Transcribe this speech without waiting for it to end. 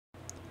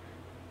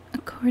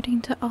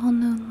According to all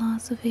known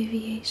laws of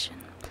aviation,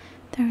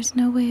 there is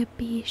no way a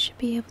bee should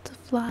be able to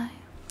fly.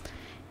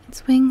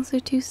 Its wings are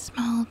too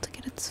small to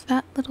get its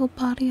fat little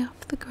body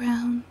off the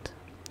ground.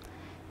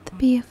 The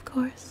bee, of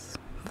course,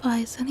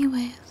 flies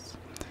anyways,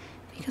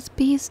 because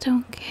bees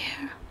don't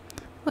care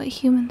what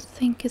humans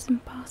think is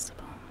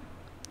impossible.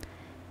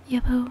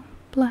 Yellow,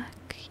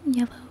 black,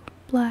 yellow,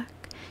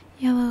 black,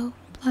 yellow,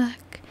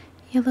 black,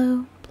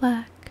 yellow,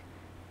 black.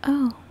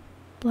 Oh,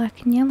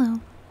 black and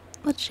yellow.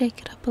 Let's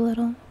shake it up a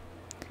little.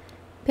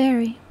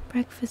 Barry,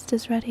 breakfast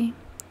is ready.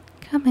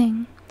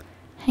 Coming.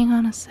 Hang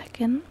on a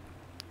second.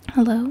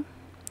 Hello?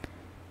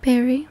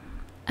 Barry?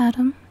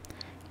 Adam?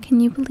 Can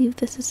you believe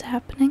this is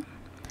happening?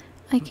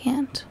 I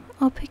can't.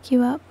 I'll pick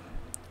you up.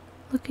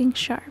 Looking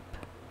sharp.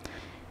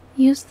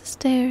 Use the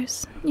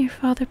stairs. Your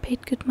father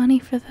paid good money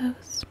for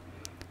those.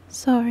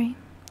 Sorry.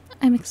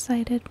 I'm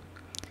excited.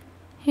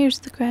 Here's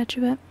the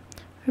graduate.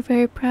 We're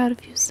very proud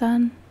of you,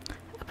 son.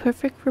 A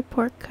perfect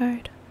report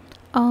card.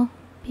 All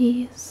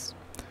B's.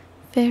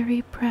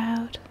 Very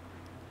proud.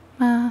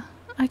 Ma,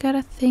 I got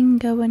a thing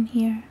going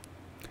here.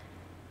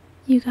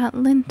 You got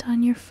lint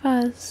on your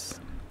fuzz.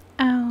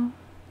 Ow.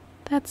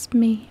 That's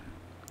me.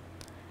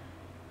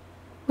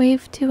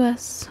 Wave to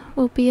us.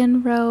 We'll be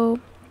in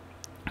row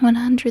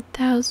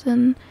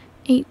 100,000,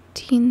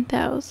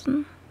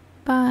 18,000.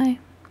 Bye.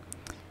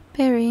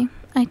 Barry,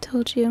 I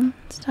told you,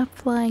 stop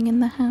flying in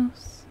the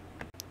house.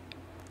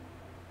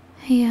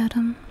 Hey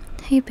Adam.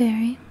 Hey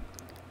Barry.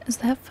 Is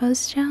that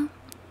fuzz gel?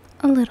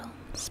 A little.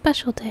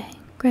 Special day.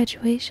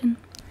 Graduation.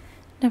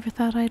 Never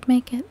thought I'd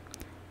make it.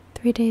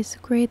 3 days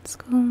of grade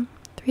school.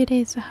 3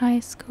 days of high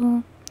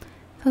school.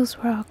 Those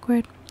were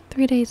awkward.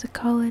 3 days of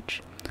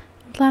college.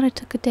 I'm glad I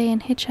took a day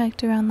and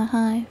hitchhiked around the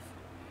hive.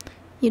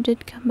 You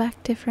did come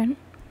back different.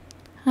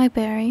 Hi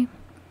Barry.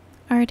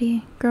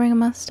 Artie, growing a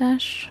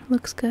mustache?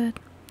 Looks good.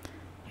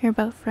 Hear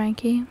about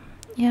Frankie?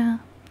 Yeah.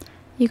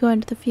 You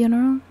going to the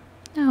funeral?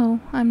 No,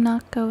 I'm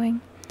not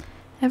going.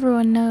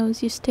 Everyone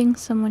knows you sting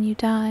someone you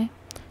die.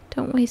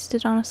 Don't waste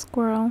it on a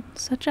squirrel.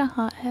 Such a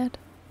hothead.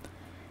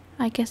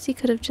 I guess he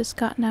could have just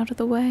gotten out of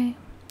the way.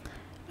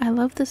 I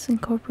love this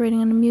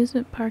incorporating an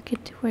amusement park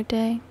into our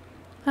day.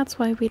 That's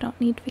why we don't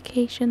need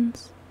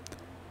vacations.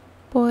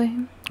 Boy,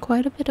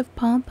 quite a bit of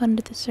pomp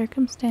under the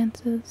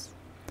circumstances.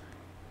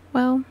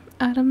 Well,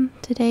 Adam,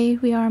 today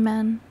we are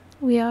men.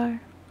 We are.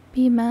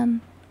 Be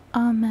men.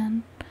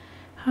 Amen.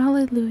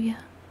 Hallelujah.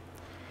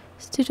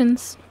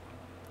 Students,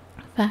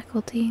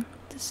 faculty,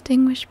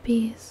 distinguished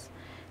bees,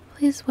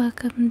 please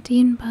welcome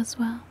Dean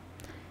Buswell.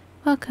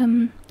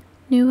 Welcome,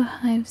 New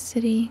Hive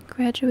City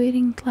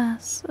graduating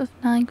class of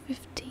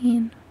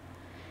 915.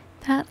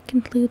 That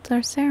concludes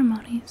our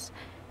ceremonies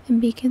and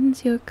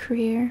begins your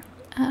career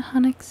at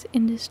Honix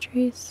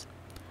Industries.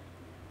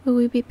 Will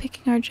we be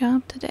picking our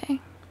job today?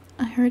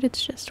 I heard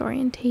it's just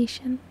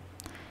orientation.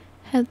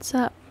 Heads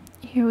up,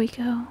 here we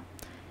go.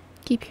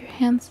 Keep your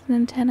hands and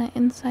antenna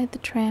inside the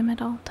tram at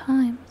all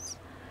times.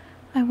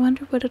 I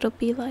wonder what it'll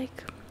be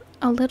like.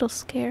 A little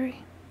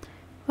scary.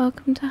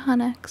 Welcome to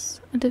Honix,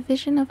 a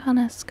division of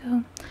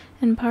Honesco,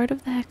 and part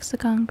of the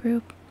Hexagon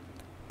Group.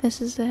 This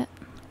is it.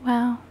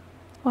 Wow.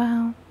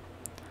 Wow.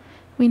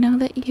 We know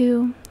that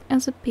you,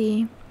 as a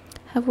bee,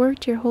 have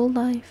worked your whole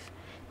life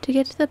to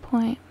get to the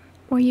point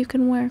where you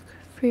can work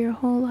for your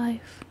whole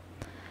life.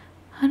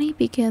 Honey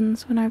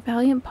begins when our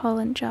valiant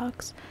pollen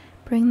jocks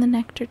bring the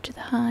nectar to the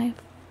hive.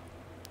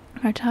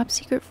 Our top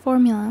secret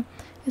formula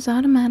is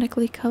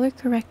automatically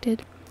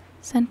color-corrected,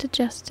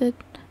 scent-adjusted,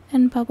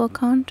 and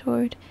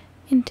bubble-contoured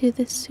into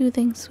this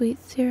soothing sweet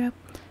syrup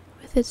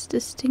with its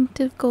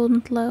distinctive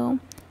golden glow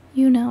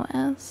you know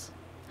as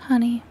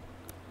honey.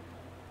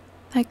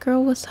 That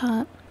girl was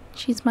hot.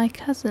 She's my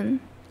cousin.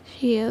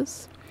 She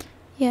is.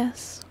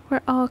 Yes, we're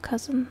all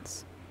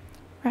cousins.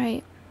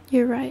 Right,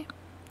 you're right.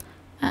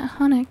 At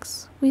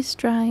Honix, we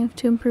strive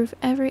to improve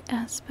every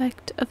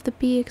aspect of the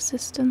bee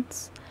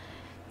existence.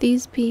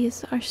 These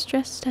bees are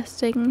stress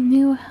testing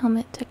new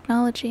helmet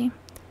technology.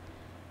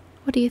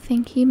 What do you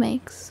think he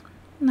makes?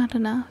 Not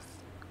enough.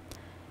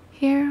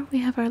 Here we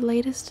have our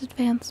latest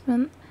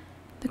advancement,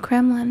 the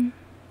Kremlin.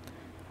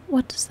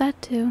 What does that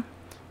do?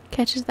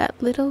 Catches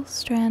that little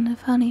strand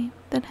of honey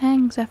that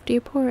hangs after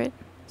you pour it.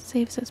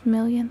 Saves us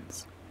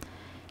millions.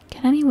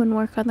 Can anyone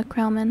work on the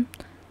Kremlin?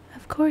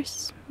 Of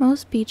course,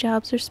 most bee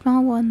jobs are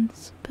small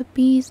ones, but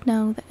bees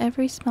know that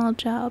every small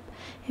job,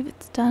 if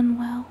it's done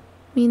well,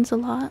 means a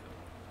lot.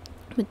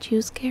 But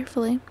choose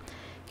carefully,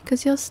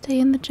 because you'll stay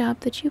in the job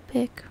that you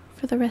pick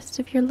for the rest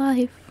of your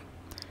life.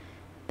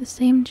 The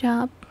same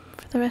job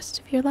for the rest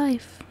of your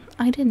life.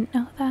 I didn't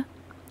know that.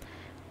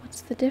 What's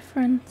the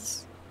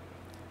difference?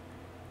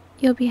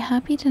 You'll be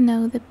happy to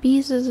know that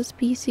bees as a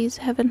species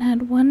haven't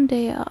had one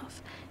day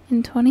off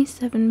in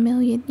 27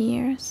 million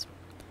years.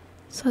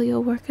 So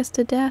you'll work us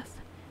to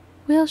death.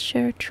 We'll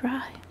sure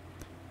try.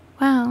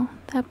 Wow,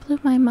 that blew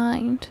my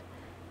mind.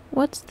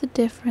 What's the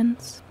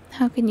difference?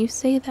 How can you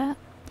say that?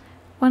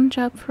 One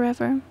job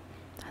forever.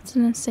 That's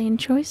an insane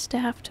choice to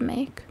have to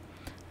make.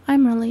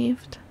 I'm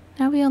relieved.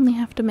 Now we only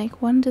have to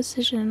make one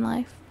decision in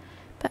life.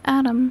 But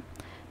Adam,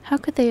 How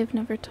could they have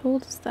never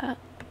told us that?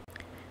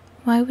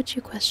 Why would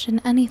you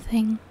question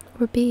anything?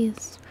 We're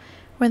bees.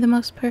 We're the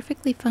most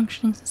perfectly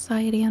functioning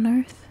society on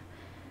Earth.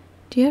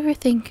 Do you ever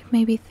think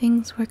maybe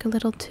things work a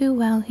little too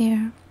well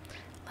here?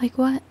 Like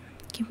what?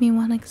 Give me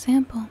one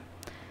example.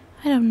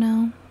 I don't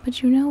know,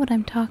 but you know what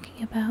I'm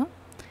talking about.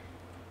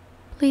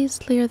 Please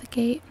clear the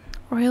gate.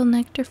 Royal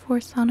Nectar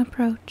Force on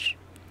approach.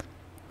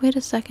 Wait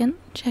a second,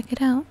 check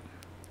it out.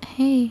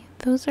 Hey,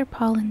 those are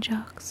pollen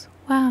jocks.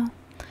 Wow,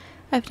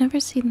 I've never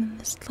seen them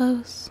this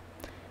close.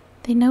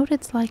 They know what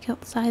it's like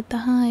outside the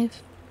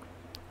hive.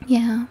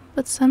 Yeah,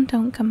 but some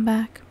don't come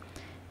back.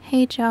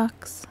 Hey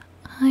jocks.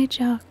 Hi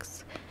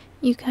jocks.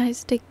 You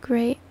guys did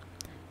great.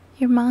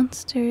 You're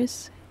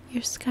monsters.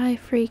 You're sky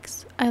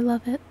freaks. I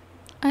love it.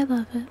 I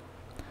love it.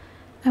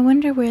 I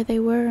wonder where they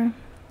were.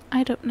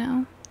 I don't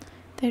know.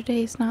 Their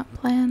day's not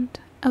planned.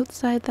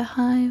 Outside the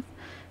hive,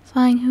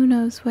 flying who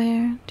knows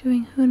where,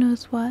 doing who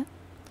knows what.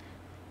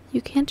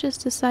 You can't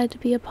just decide to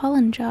be a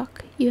pollen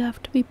jock. You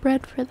have to be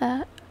bred for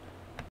that.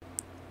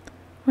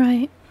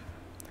 Right.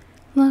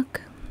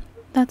 Look,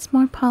 that's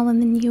more pollen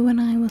than you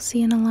and I will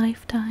see in a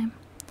lifetime.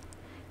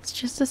 It's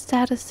just a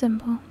status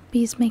symbol.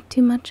 Bees make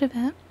too much of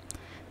it.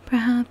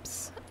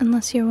 Perhaps,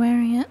 unless you're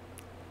wearing it,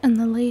 and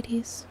the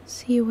ladies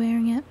see you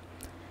wearing it.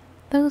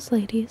 Those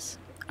ladies,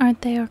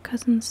 aren't they our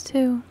cousins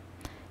too?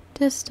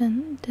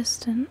 Distant,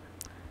 distant.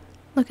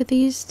 Look at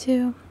these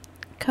two.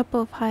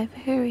 Couple of hive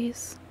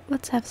Harrys.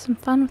 Let's have some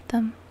fun with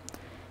them.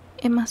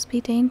 It must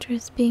be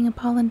dangerous being a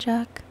pollen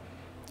jock.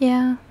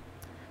 Yeah.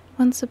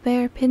 Once a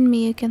bear pinned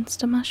me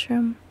against a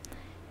mushroom.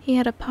 He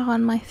had a paw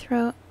on my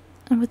throat,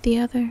 and with the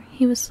other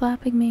he was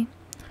slapping me.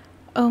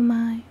 Oh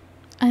my.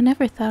 I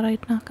never thought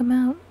I'd knock him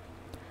out.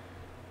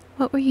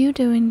 What were you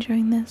doing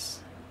during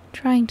this?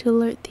 Trying to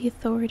alert the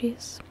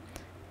authorities.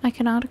 I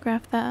can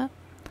autograph that.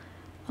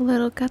 A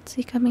little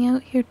gutsy coming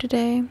out here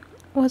today,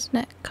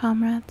 wasn't it,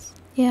 comrades?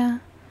 Yeah,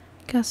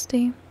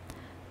 gusty.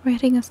 We're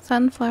hitting a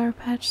sunflower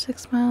patch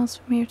 6 miles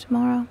from here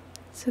tomorrow.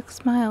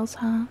 6 miles,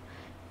 huh?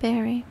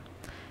 Barry.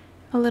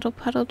 A little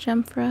puddle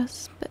jump for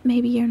us, but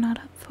maybe you're not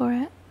up for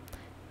it.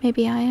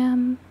 Maybe I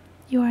am.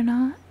 You are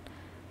not?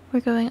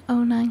 We're going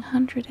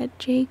 0900 at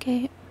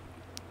J-Gate.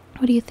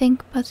 What do you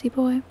think, Buzzy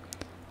boy?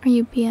 Are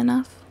you bee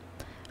enough?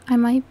 I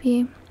might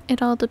be.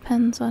 It all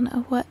depends on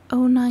what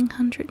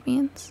 0900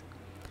 means.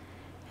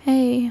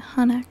 Hey,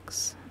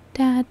 Hunnex.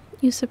 Dad,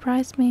 you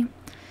surprised me.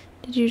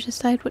 Did you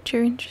decide what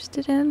you're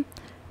interested in?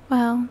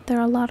 Well, there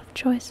are a lot of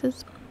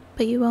choices,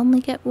 but you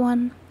only get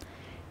one.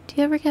 Do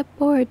you ever get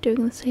bored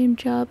doing the same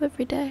job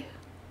every day?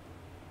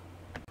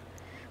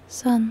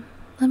 Son,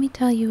 let me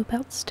tell you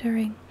about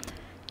stirring.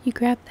 You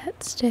grab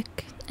that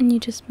stick, and you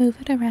just move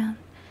it around,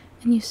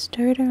 and you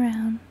stir it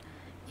around.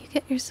 You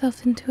get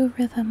yourself into a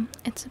rhythm.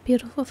 It's a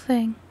beautiful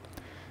thing.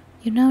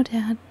 You know,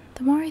 Dad,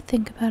 the more I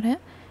think about it,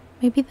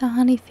 maybe the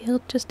honey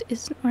field just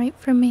isn't right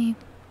for me.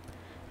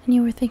 And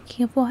you were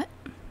thinking of what?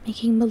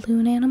 Making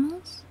balloon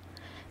animals?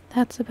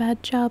 That's a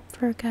bad job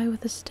for a guy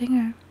with a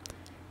stinger.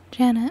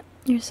 Janet,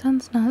 your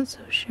son's not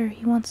so sure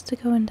he wants to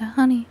go into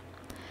honey.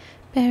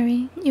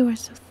 Barry, you are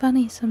so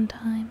funny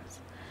sometimes.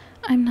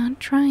 I'm not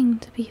trying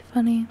to be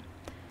funny.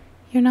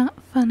 You're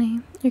not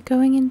funny. You're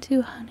going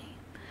into honey.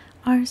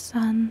 Our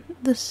son,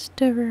 the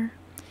stirrer.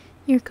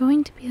 You're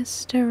going to be a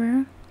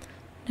stirrer.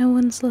 No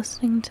one's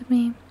listening to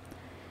me.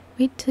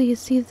 Wait till you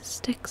see the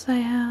sticks I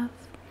have.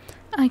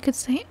 I could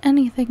say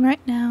anything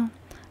right now.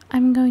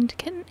 I'm going to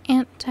get an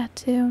ant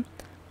tattoo.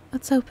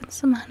 Let's open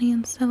some honey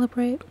and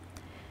celebrate.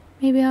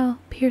 Maybe I'll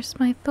pierce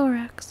my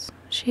thorax,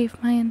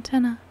 shave my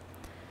antenna,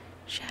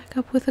 shack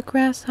up with a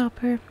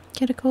grasshopper,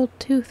 get a gold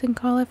tooth and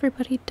call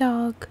everybody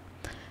dog.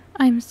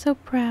 I'm so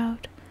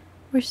proud.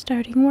 We're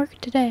starting work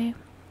today.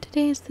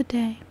 Today is the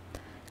day.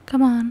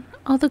 Come on,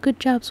 all the good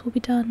jobs will be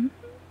done.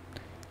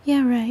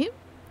 Yeah, right.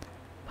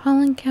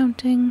 Pollen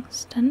counting,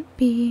 stunt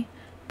bee,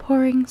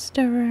 pouring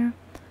stirrer,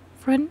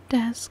 front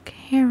desk,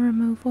 hair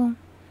removal.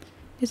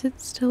 Is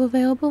it still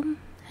available?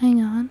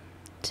 Hang on.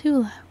 2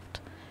 left.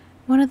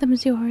 One of them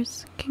is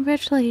yours.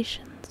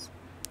 Congratulations.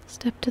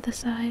 Step to the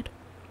side.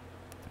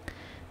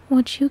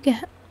 What'd you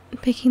get?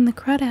 Picking the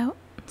crud out.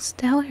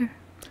 Stellar.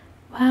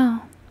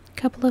 Wow.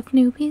 Couple of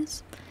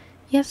newbies?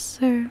 Yes,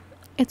 sir.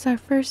 It's our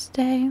first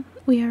day.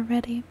 We are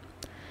ready.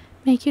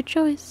 Make your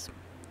choice.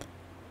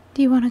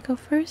 Do you want to go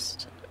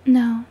first?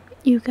 No,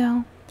 you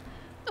go.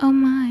 Oh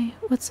my,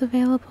 what's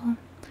available?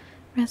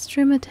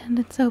 Restroom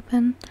attendants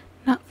open.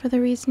 Not for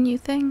the reason you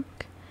think.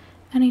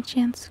 Any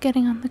chance of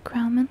getting on the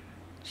Crowman?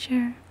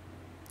 Sure.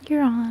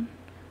 You're on.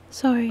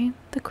 Sorry,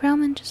 the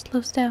Crowman just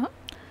closed out.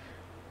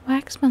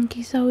 Wax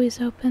Monkey's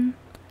always open.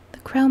 The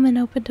Crowman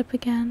opened up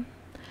again.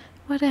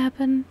 What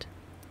happened?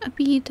 A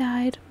bee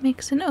died,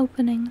 makes an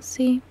opening,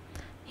 see?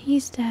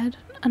 He's dead.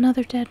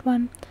 Another dead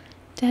one.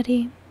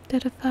 Deady.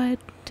 Deadified.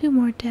 2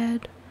 more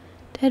dead.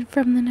 Dead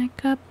from the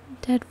neck up,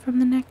 dead from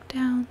the neck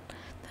down.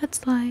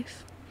 That's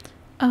life.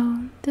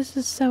 Oh, this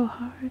is so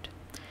hard.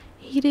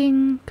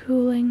 Heating,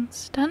 cooling,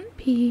 stunt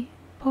pea,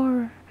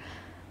 pourer,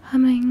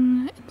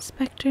 humming,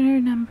 inspector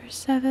number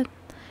 7.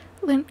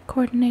 Lint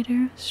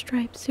Coordinator,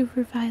 Stripe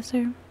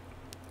Supervisor,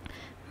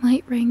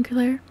 Light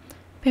Wrangler.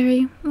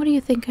 Barry, what do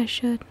you think I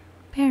should?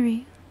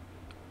 Barry.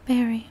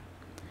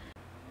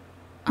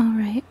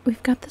 Alright,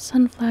 we've got the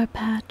sunflower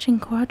patch in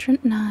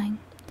quadrant 9.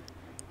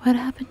 What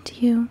happened to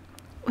you?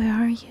 Where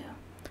are you?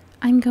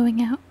 I'm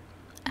going out.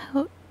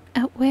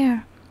 Out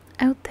where?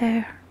 Out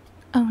there.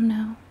 Oh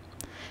no.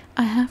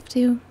 I have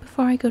to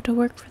before I go to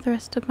work for the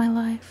rest of my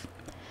life.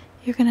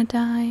 You're gonna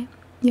die.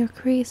 You're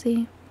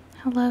crazy.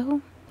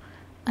 Hello?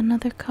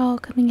 Another call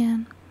coming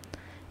in.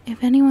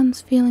 If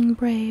anyone's feeling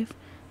brave,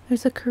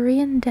 there's a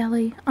Korean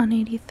deli on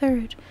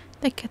 83rd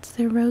that gets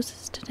their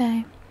roses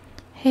today.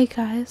 Hey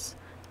guys,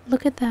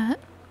 look at that.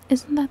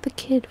 Isn't that the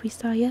kid we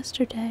saw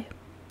yesterday?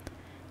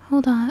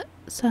 Hold on,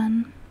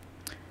 son.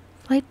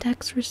 Flight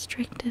deck's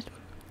restricted.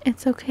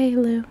 It's okay,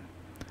 Lou.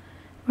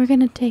 We're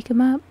gonna take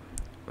him up.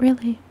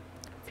 Really?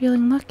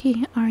 Feeling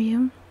lucky, are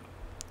you?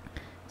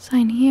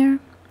 Sign here,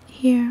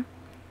 here.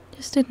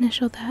 Just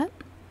initial that.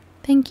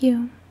 Thank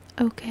you.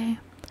 Okay.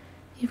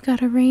 You've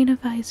got a rain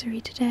advisory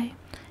today,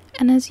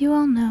 and as you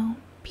all know,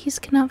 peas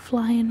cannot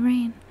fly in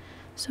rain,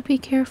 so be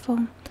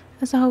careful.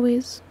 As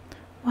always,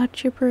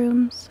 watch your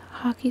brooms,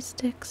 hockey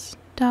sticks,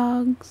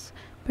 dogs,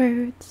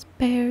 birds,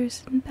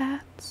 bears, and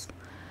bats.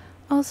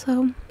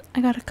 Also, I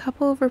got a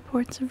couple of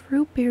reports of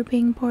root beer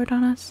being poured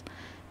on us.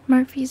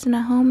 Murphy's in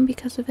a home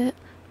because of it,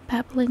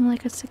 babbling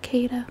like a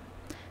cicada.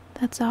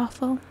 That's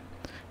awful.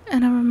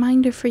 And a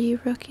reminder for you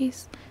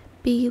rookies,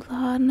 be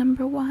law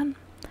number 1.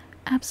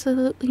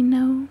 Absolutely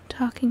no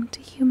talking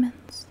to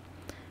humans.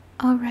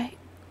 Alright,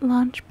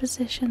 launch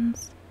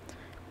positions.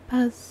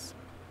 Buzz,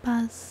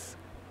 buzz,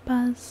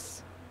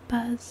 buzz,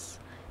 buzz,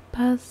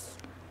 buzz,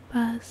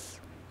 buzz,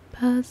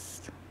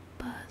 buzz,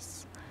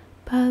 buzz,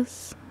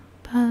 buzz,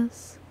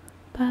 buzz,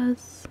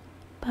 buzz,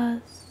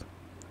 buzz.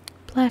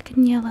 Black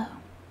and yellow.